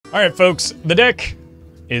Alright folks, the deck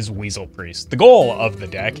is Weasel Priest. The goal of the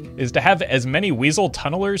deck is to have as many Weasel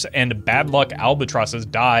Tunnelers and Bad Luck Albatrosses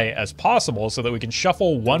die as possible so that we can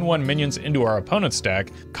shuffle 1/1 minions into our opponent's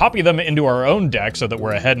deck, copy them into our own deck so that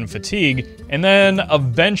we're ahead in fatigue, and then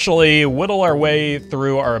eventually whittle our way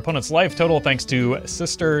through our opponent's life total thanks to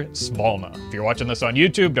Sister Svalna. If you're watching this on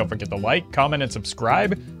YouTube, don't forget to like, comment, and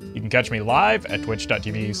subscribe. You can catch me live at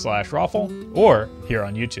twitch.tv/Roffle or here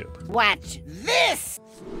on YouTube. Watch this!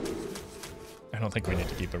 I don't think we need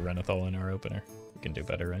to keep a Renathal in our opener. We can do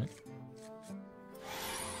better, right?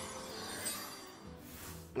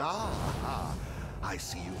 Ah, I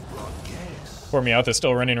see you've brought guests. Poor Meowth is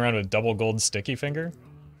still running around with double gold sticky finger.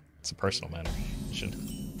 It's a personal matter. Should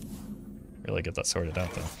really get that sorted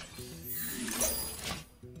out, though.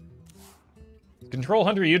 Control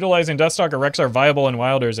Hunter utilizing Deathstalk or Rex are viable in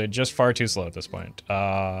Wild, or is it just far too slow at this point?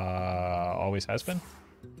 Always has been.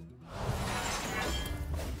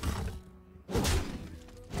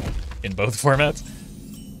 In both formats.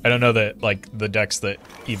 I don't know that like the decks that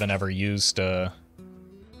even ever used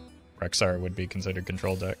Rexar would be considered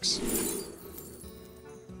control decks.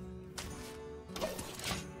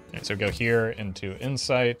 Alright, so go here into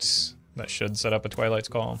Insight. That should set up a Twilight's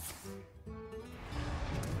Call.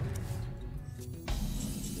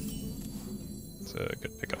 It's a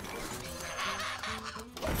good pickup.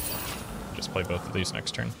 Just play both of these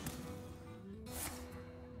next turn.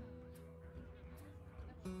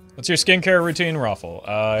 What's your skincare routine, Roffle?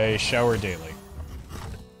 I shower daily.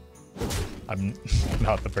 I'm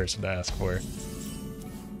not the person to ask for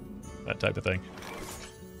that type of thing.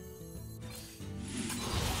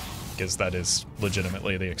 Because that is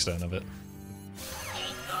legitimately the extent of it.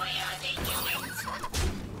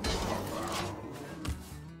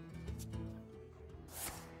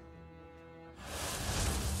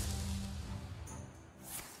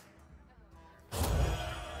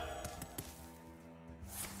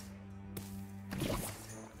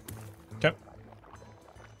 Okay.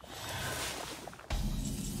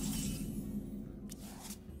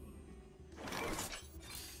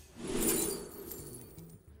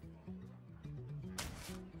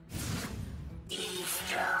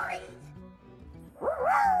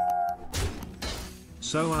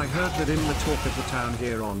 So I heard that in the talk of the town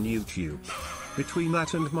here on YouTube. Between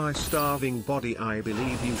that and my starving body, I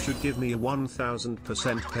believe you should give me a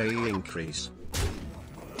 1000% pay increase.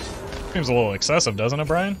 Seems a little excessive, doesn't it,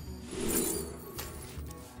 Brian?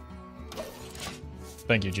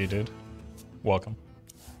 Thank you, G-Dude. Welcome.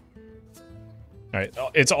 Alright,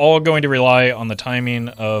 it's all going to rely on the timing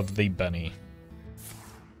of the Benny.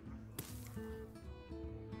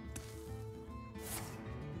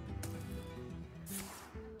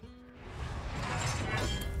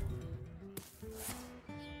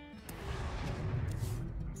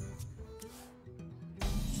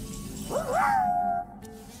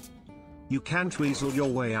 You can't weasel your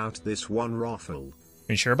way out this one, Roffle.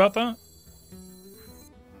 Are you sure about that?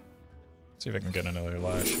 See if I can get another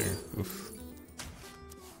Lash here. Oof.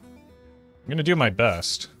 I'm gonna do my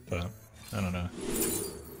best, but I don't know.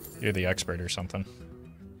 You're the expert or something.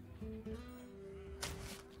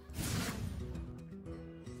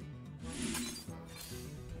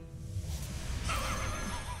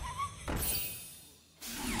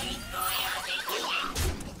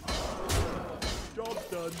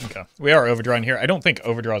 Okay, we are overdrawing here. I don't think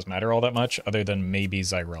overdraws matter all that much, other than maybe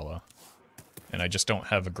Zyrella. And I just don't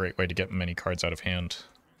have a great way to get many cards out of hand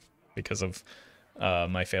because of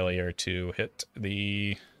my failure to hit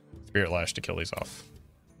the Spirit Lash to kill these off.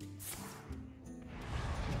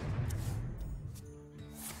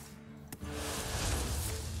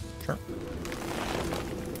 Sure.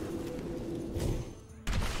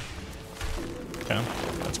 Okay,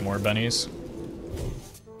 that's more bennies.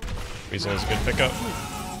 Weasel is a good pickup.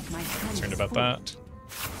 Concerned about that.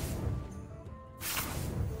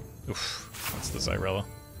 Oof, that's the Zyrella.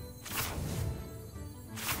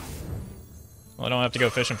 Well, I don't have to go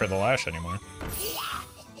fishing for the Lash anymore.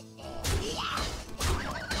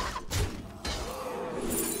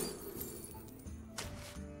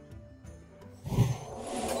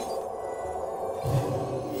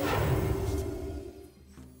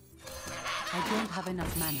 I don't have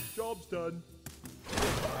enough mana. Job's done.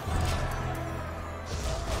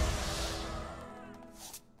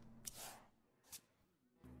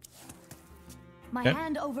 My Okay.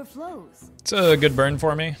 hand overflows. It's a good burn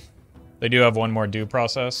for me. They do have one more due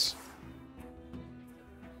process.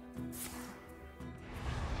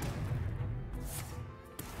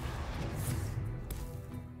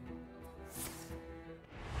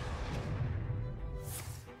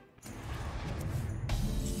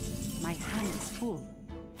 My hand is full.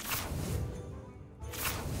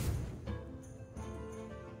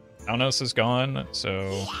 Thalnos is gone,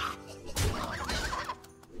 so...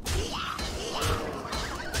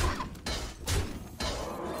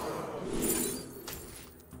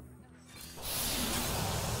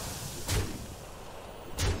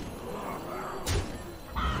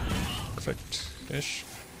 Perfect-ish.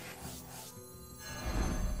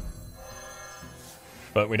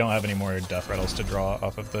 But we don't have any more death rattles to draw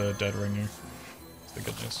off of the Dead Ringer. That's the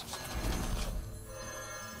good news.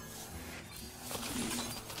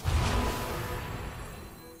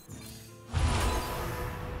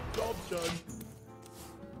 Job done.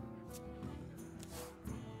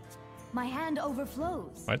 My hand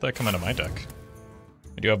overflows. Why'd that come out of my deck?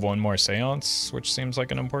 I do have one more Seance, which seems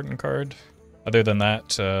like an important card. Other than that,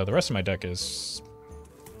 the rest of my deck is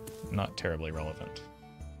not terribly relevant.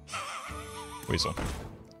 Weasel.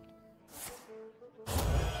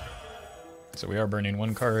 So we are burning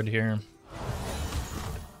one card here.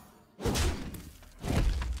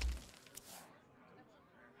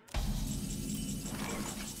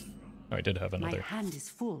 Oh, I did have another. My hand is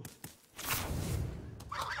full.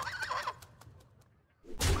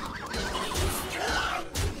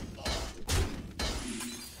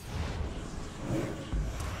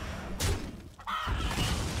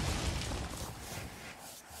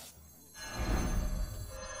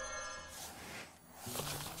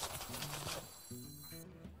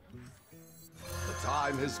 The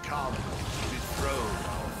time has come to dethrone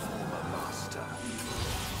our former master.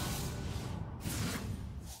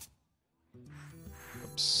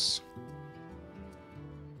 Oops.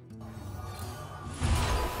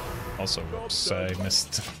 Also, whoops, I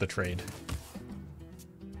missed the trade.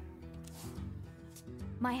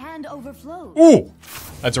 My hand overflows. Ooh!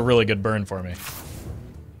 That's a really good burn for me.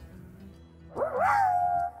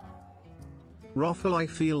 Roffle, I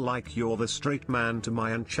feel like you're the straight man to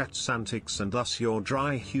my unchat's antics, and thus your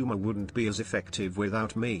dry humor wouldn't be as effective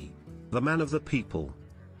without me, the man of the people.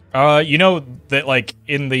 You know that, like,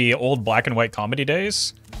 in the old black and white comedy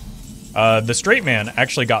days, the straight man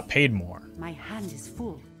actually got paid more. My hand is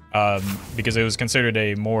full. Because it was considered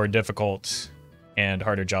a more difficult and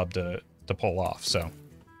harder job to pull off, so.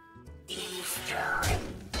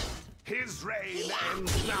 His reign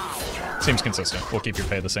ends now. Seems consistent. We'll keep your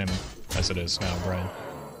pay the same as it is now, Brian.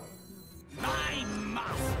 My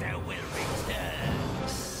master will return.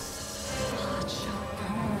 Such a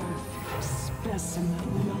perfect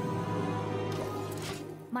specimen.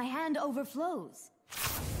 My hand overflows.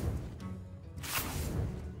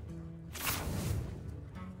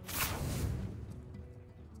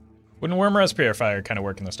 Wouldn't Worm Respirator Fire kind of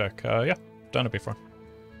work in this deck? Yeah, done it before.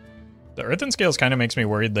 The Earthen Scales kind of makes me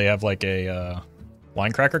worried they have like a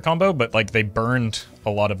Linecracker combo, but like they burned a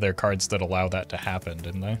lot of their cards that allow that to happen,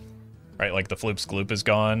 didn't they? Right, like the Floop's Gloop is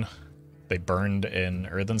gone. They burned in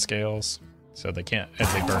Earthen Scales, so they can't, and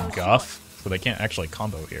they burned Guff, so they can't actually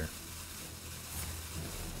combo here.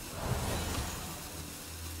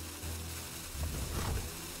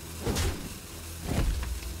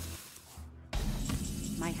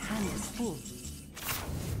 My hand is full.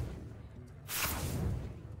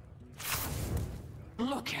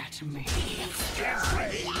 Look at me. His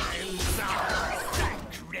reign ends now.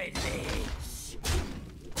 Sacredly.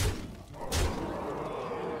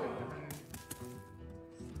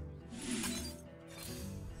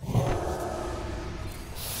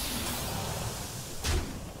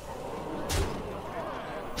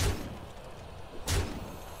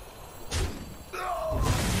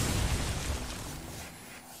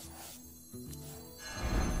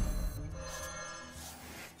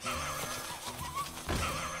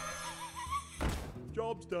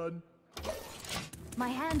 Job's done. My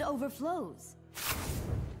hand overflows.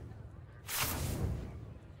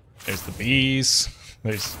 There's the bees.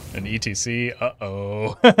 There's an ETC.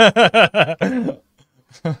 Uh-oh.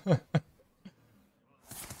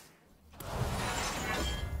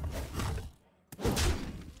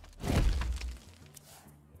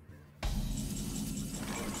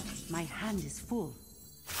 My hand is full.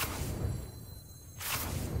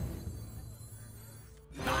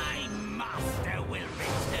 My master will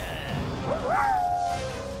return.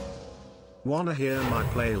 Wanna hear my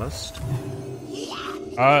playlist?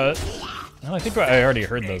 Well, I think I already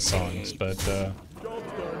heard those songs, but,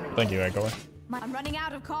 thank you, Egor. I'm running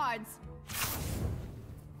out of cards.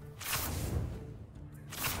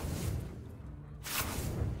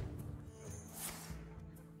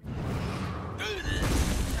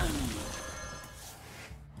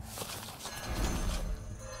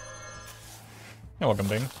 You're welcome,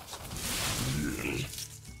 Bing.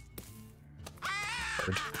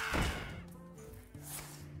 Bird.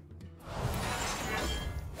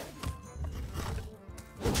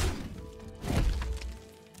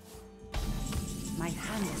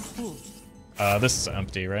 hand is full. This is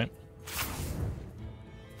empty, right?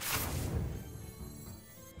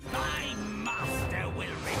 My master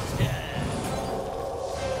will return.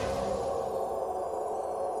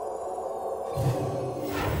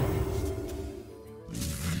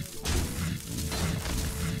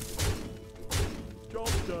 Job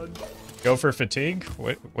done. Go for fatigue?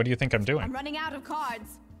 What do you think I'm I'm doing? running out of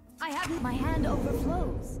cards. I have my hand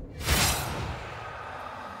overflows.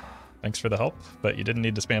 Thanks for the help, but you didn't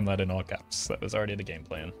need to spam that in all caps. That was already the game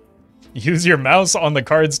plan. Use your mouse on the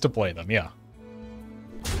cards to play them, yeah.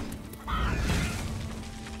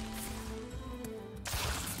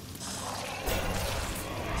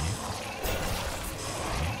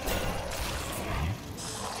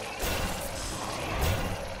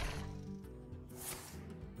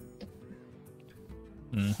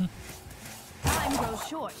 Time grows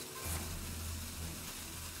short.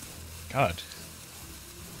 God.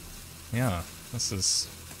 Yeah, this is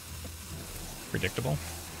predictable.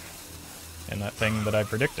 And that thing that I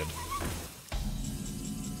predicted.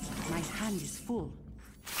 My hand is full.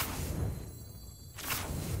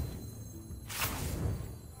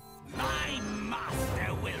 My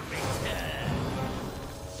master will return.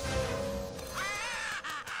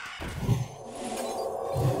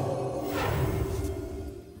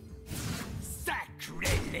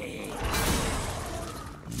 Sacrilege.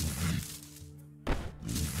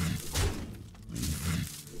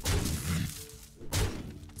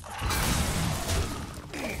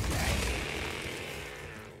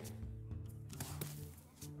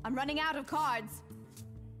 I'm running out of cards.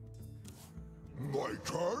 My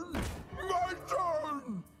turn? My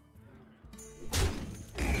turn!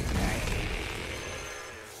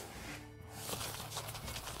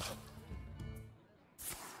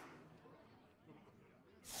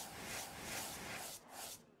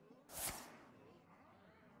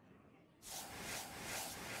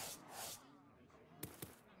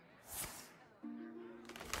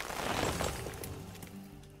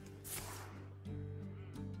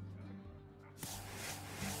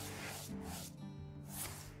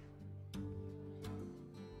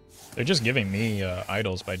 They're just giving me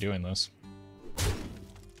idols by doing this.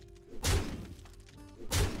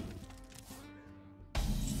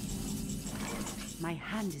 My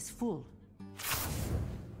hand is full.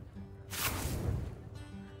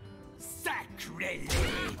 Sacrilege!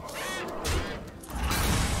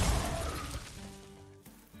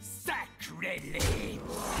 Sacrilege!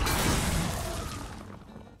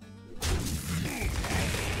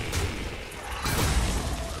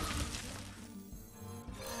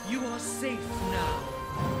 You are safe now.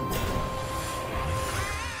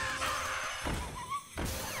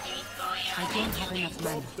 I don't have enough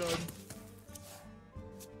mana.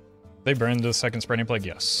 They burned the second Spreading Plague?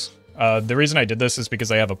 Yes. The reason I did this is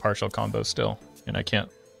because I have a partial combo still, and I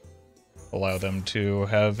can't allow them to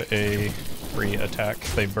have a free attack.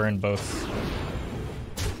 They burned both.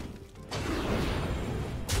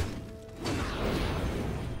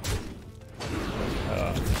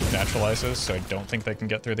 Naturalizes, so I don't think they can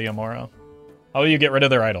get through the Amora. How will you get rid of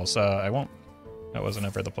their idols? I won't. That wasn't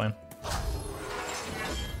ever the plan.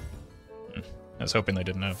 I was hoping they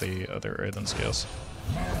didn't have the other Earthen Scales.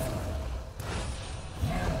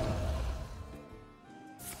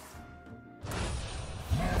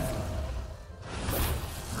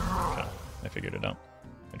 Okay, I figured it out.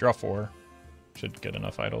 I draw 4. Should get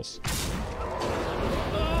enough idols.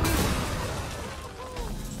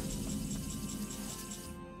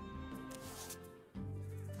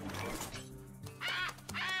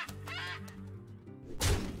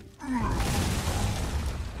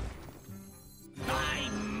 My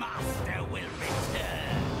master will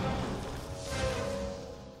return.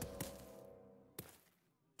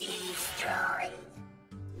 Destroy.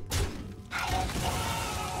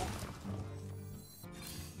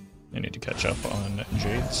 I need to catch up on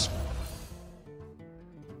Jades.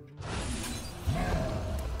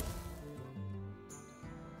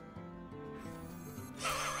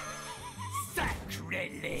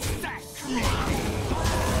 Sacrilege! Sacrilege!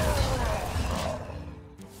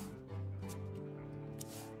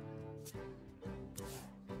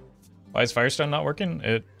 Why is Firestone not working?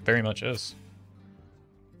 It very much is.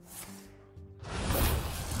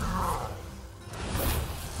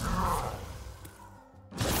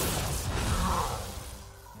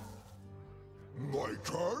 My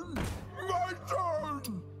turn? My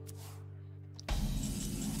turn!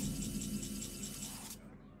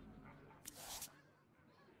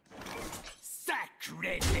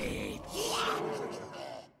 Sacrilege!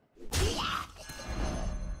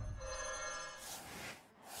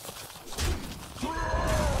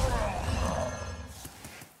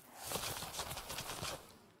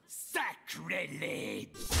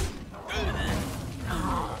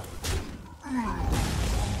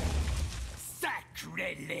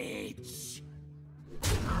 Sacrilege!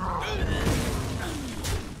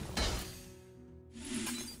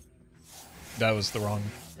 That was the wrong.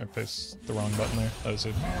 I pressed the wrong button there. That was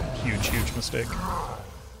a huge, huge mistake.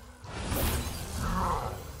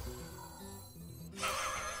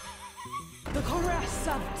 The caress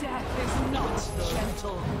of death is not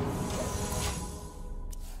gentle.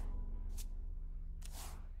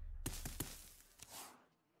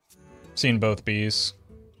 Seen both Bs.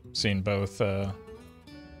 Seen both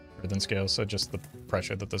Earthen Scales, so just the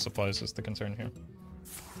pressure that this applies is the concern here.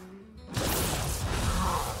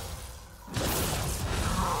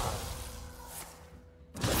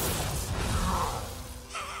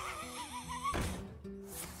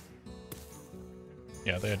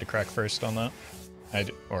 Yeah, they had to crack first on that.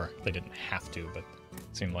 Or they didn't have to, but it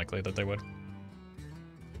seemed likely that they would.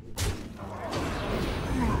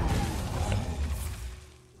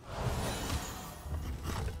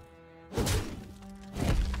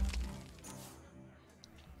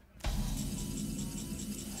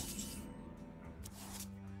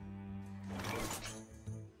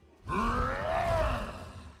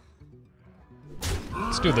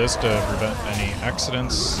 Let's do this to prevent any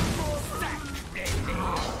accidents.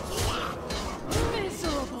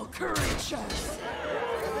 Miserable creatures!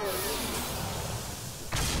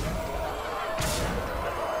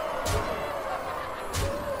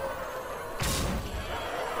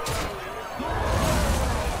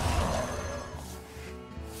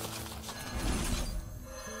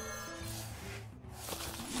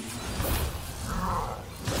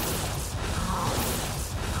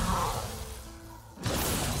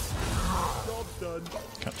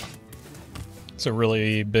 It's a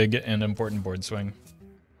really big and important board swing.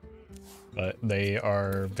 But they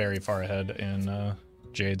are very far ahead in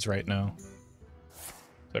Jades right now.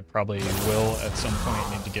 So I probably will at some point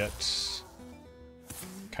need to get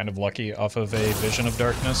kind of lucky off of a Vision of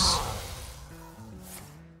Darkness.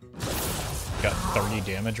 Got 30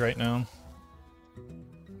 damage right now.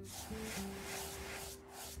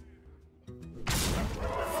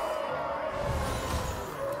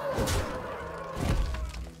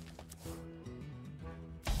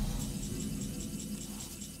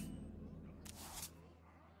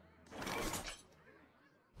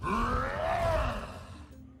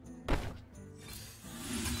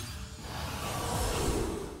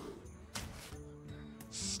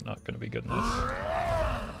 Not going to be good enough.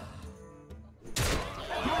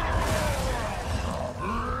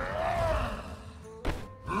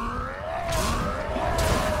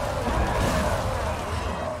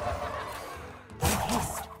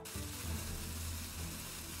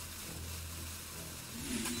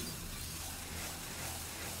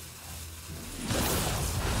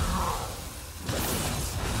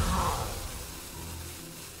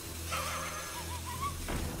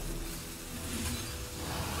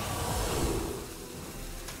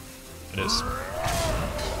 It is.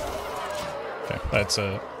 Okay, that's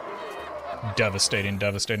a devastating,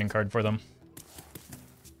 devastating card for them.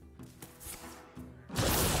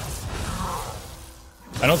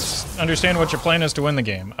 I don't understand what your plan is to win the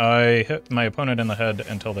game. I hit my opponent in the head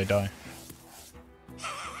until they die.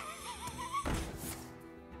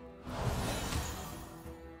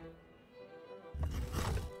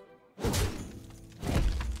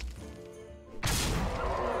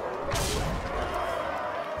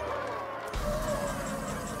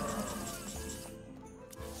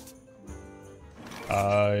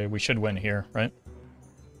 We should win here, right?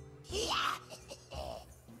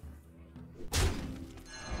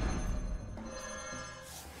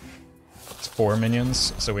 It's 4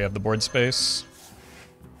 minions, so we have the board space.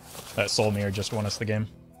 That Soul Mirror just won us the game.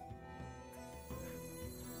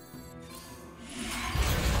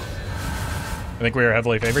 I think we are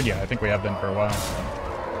heavily favored. Yeah, I think we have been for a while.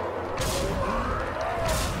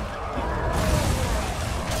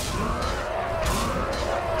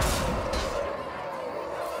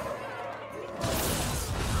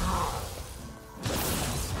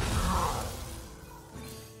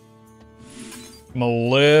 I'm a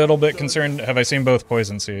little bit concerned. Have I seen both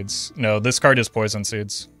Poison Seeds? No, this card is Poison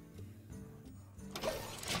Seeds.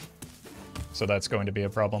 So that's going to be a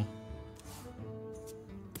problem.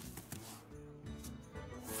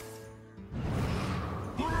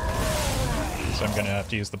 So I'm going to have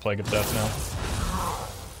to use the Plague of Death now.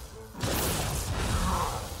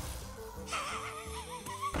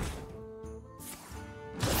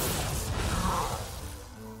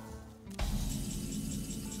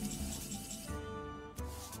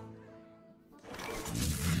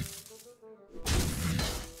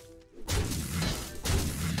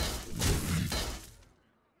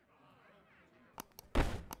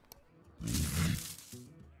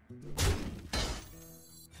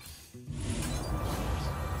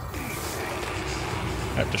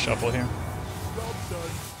 I have to shuffle here.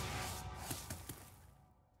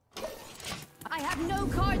 I have no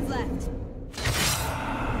cards left.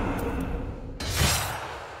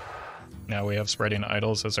 Now we have Spreading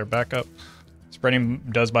Idols as our backup. Spreading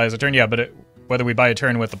does buy us a turn, yeah, but whether we buy a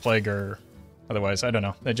turn with the Plague or otherwise, I don't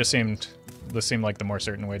know. This seemed like the more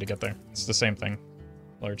certain way to get there. It's the same thing,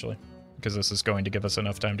 largely, because this is going to give us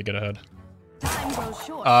enough time to get ahead. Time goes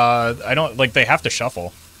short. I don't, like, they have to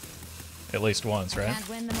shuffle at least once, right? Can't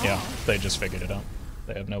win them all. Yeah, they just figured it out.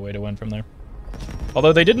 They have no way to win from there.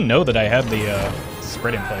 Although they didn't know that I had the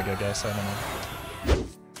Spreading Plague, I guess. I don't know.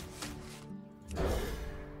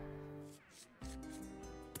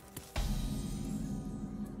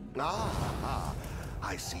 Ah,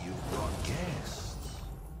 I see you've brought guests.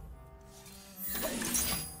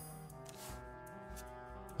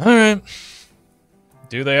 Alright.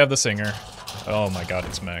 Do they have the Singer? Oh my god,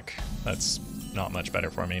 it's mech. That's not much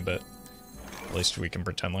better for me, but at least we can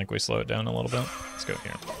pretend like we slow it down a little bit. Let's go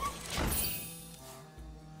here.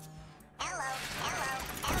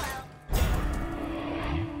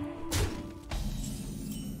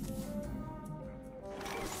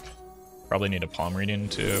 Probably need a palm reading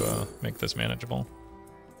to make this manageable.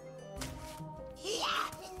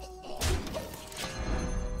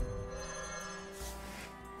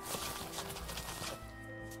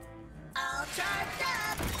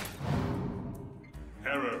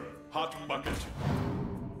 Error. Hot bucket.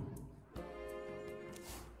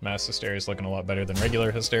 Mass Hysteria is looking a lot better than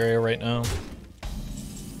regular Hysteria right now.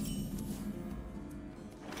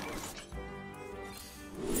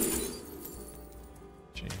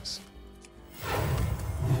 Jeez.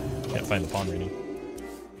 Can't find the pawn reading.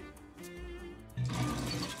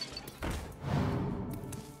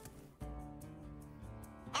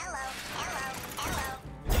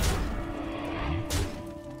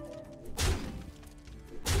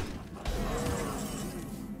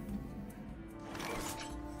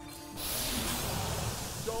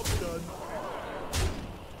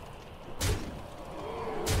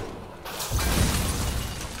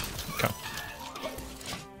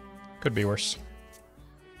 Could be worse.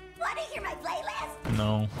 Want to hear my playlist?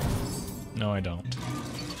 No. No, I don't.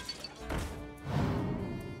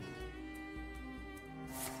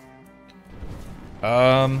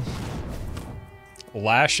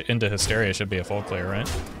 Lash into Hysteria should be a full clear,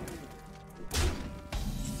 right?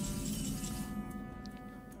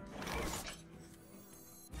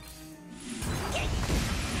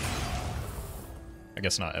 I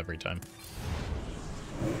guess not every time.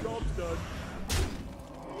 Job's done.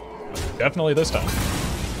 Definitely this time.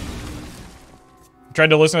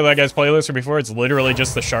 Tried to listen to that guy's playlist before. It's literally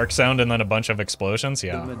just the shark sound and then a bunch of explosions.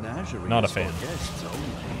 Yeah, not a fan.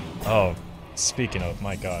 Oh, speaking of,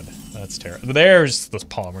 my god, that's terrible. There's the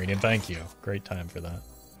palm reading. Thank you. Great time for that.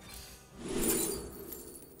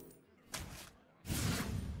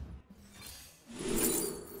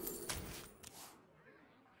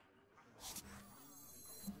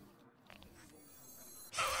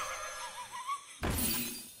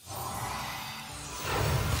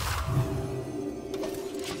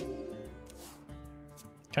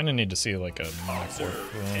 Kind of need to see like a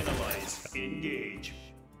Observe, analyze, engage.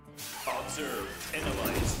 Observe,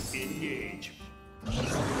 analyze, engage.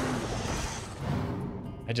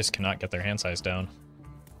 I just cannot get their hand size down.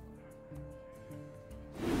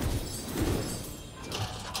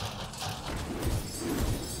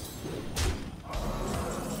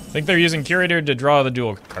 I think they're using Curator to draw the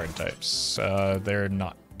dual card types. They're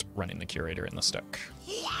not running the Curator in this deck.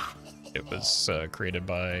 It was created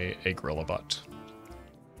by a Gorilla bot.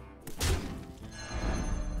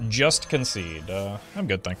 Just concede. I'm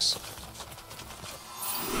good, thanks.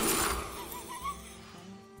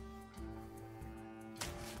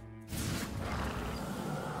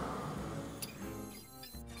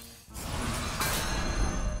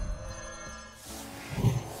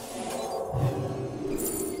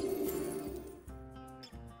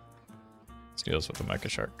 Steals with the Mecha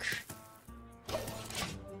Shark.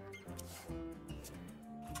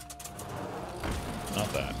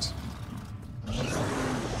 Not that.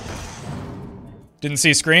 Didn't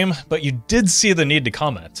see Scream, but you did see the need to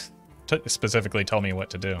comment. To specifically tell me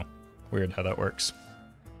what to do. Weird how that works.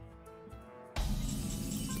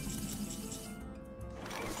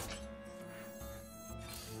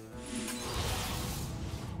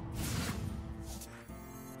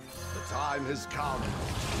 The time has come to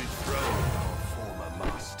dethrone our former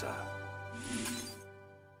master.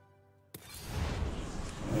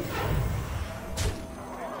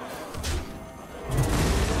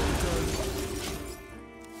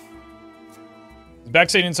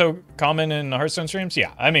 Backseating so common in Hearthstone streams?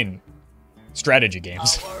 Yeah, I mean, strategy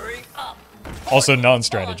games. Also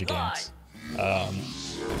non-strategy games.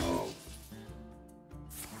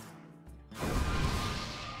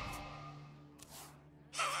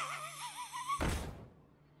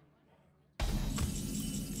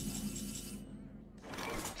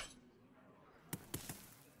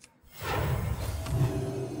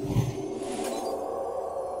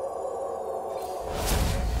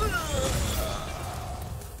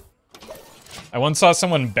 I once saw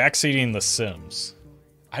someone backseating The Sims.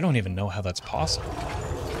 I don't even know how that's possible.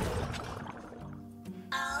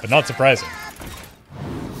 But not surprising.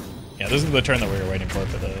 Yeah, this is the turn that we were waiting for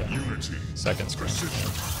the second screen. Yeah.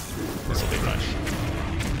 This will be fine.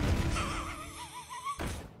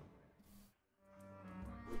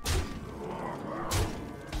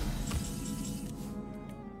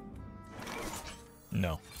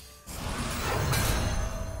 No.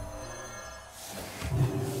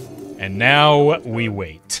 And now we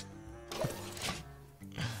wait.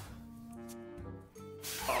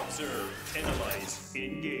 Observe, analyze,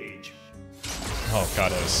 engage. Oh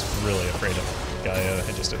god, I was really afraid of Gaia.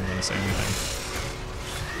 I just didn't want to say anything.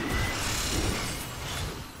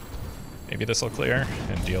 Maybe this will clear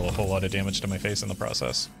and deal a whole lot of damage to my face in the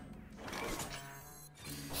process.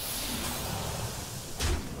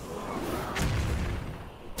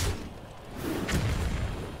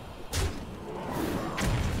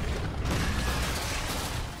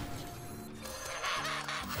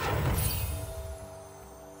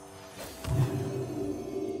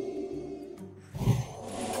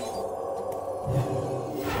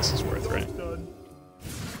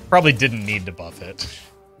 Probably didn't need to buff it.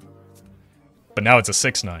 But now it's a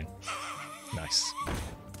 6/9. Nice.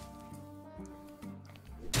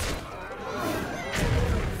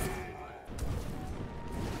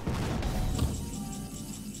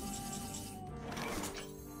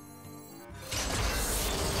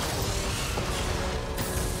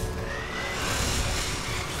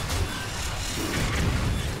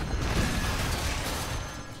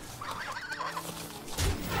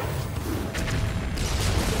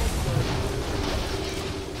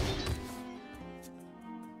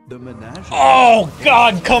 Oh,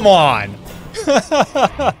 God, come on!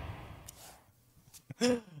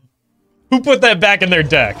 Who put that back in their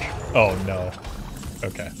deck? Oh, no.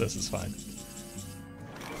 Okay, this is fine.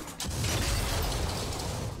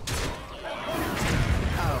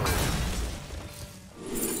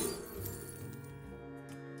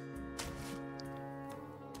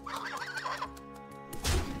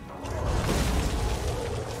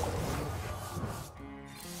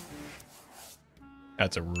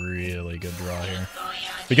 That's a really good draw here.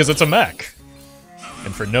 Because it's a mech.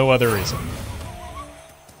 And for no other reason.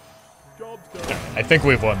 I think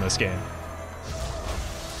we've won this game.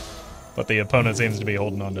 But the opponent seems to be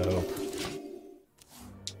holding on to hope.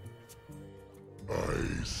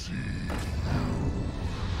 I see.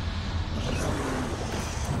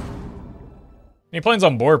 Any plans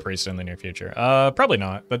on Boar Priest in the near future? Probably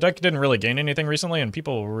not. The deck didn't really gain anything recently, and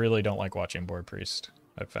people really don't like watching Boar Priest,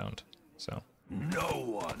 I've found. So. No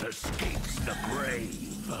one escapes the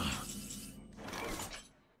grave.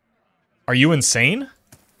 Are you insane?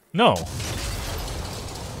 No.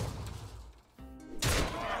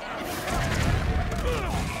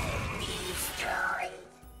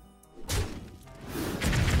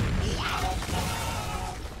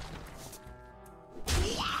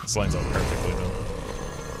 This lines up perfectly though.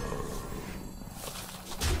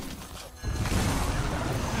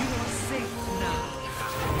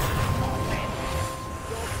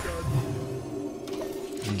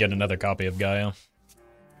 Get another copy of Gaia.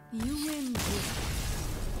 You win.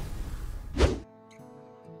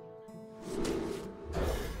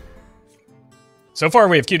 So far,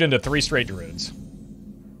 we have queued into 3 straight druids.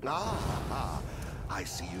 Ah, I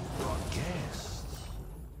see you brought guests.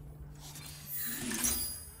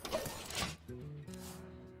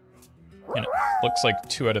 And it looks like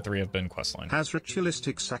 2 out of 3 have been questline. Has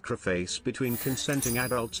ritualistic sacrifice between consenting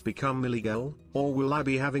adults become illegal, or will I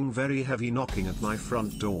be having very heavy knocking at my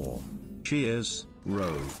front door? Cheers,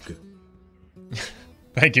 Rogue.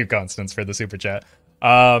 Thank you, Constance, for the super chat.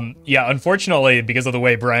 Yeah, unfortunately, because of the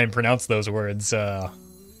way Brian pronounced those words,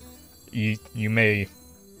 you may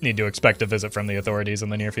need to expect a visit from the authorities in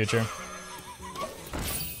the near future.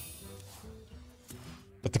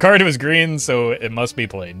 But the card was green, so it must be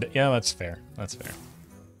played. Yeah, that's fair. That's fair.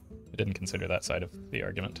 I didn't consider that side of the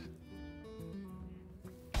argument.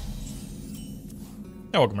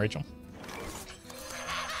 Oh, welcome, Rachel.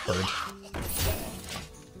 Bird.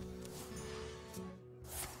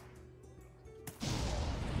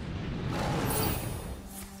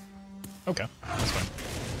 Okay, that's fine.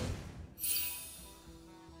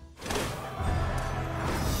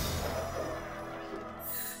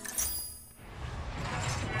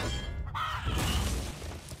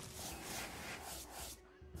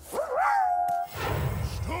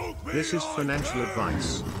 This is financial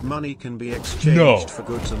advice. Money can be exchanged for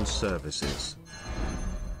goods and services.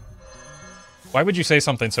 Why would you say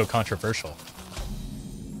something so controversial?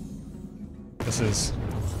 This is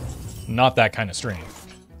not that kind of stream.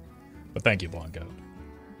 But thank you, Blanco.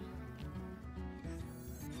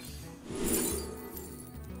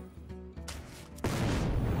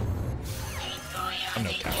 I'm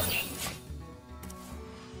no coward.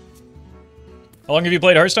 How long have you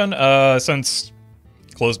played Hearthstone? Since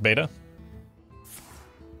closed beta.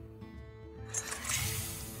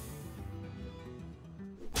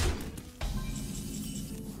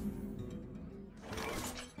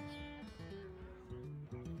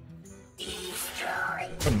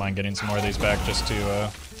 Wouldn't mind getting some more of these back just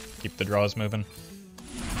to keep the draws moving.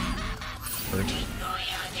 Bird.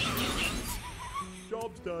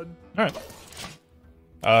 Job's done. Alright.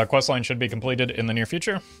 Questline should be completed in the near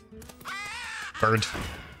future. Bird.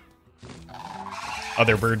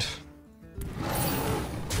 Other bird.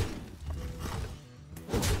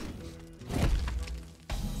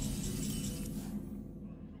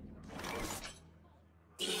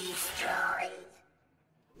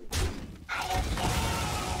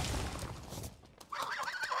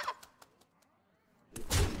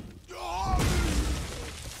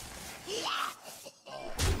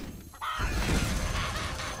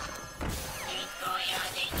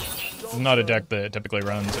 Not a deck that typically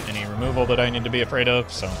runs any removal that I need to be afraid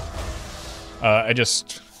of, so I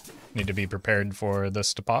just need to be prepared for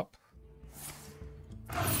this to pop.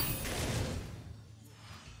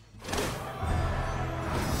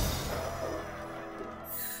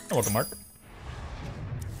 Welcome, Mark.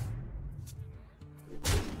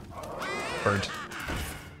 Bird.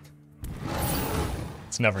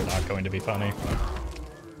 It's never not going to be funny.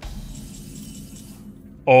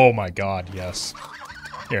 Oh my god, yes.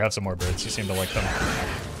 Here, have some more birds. You seem to like them.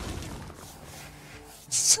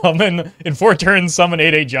 Summon, in 4 turns, summon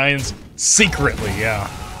 8/8 giants secretly, yeah.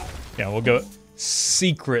 Yeah, we'll go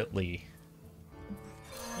secretly.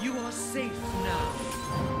 You are safe now.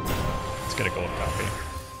 Let's get a gold copy.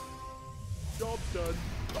 Job's done.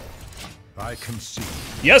 I concede.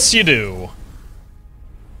 Yes, you do.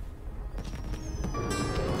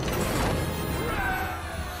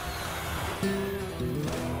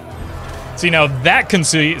 See, now that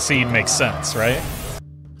concede makes sense, right?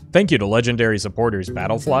 Thank you to legendary supporters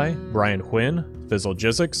Battlefly, Brian Huynh, Fizzle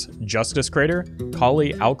Jizzix, Justice Crater,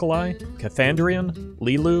 Kali Alkali, Cathandrian,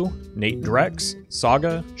 Lilu, Nate Drex,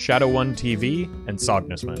 Saga, Shadow1 TV, and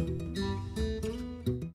Sognusman.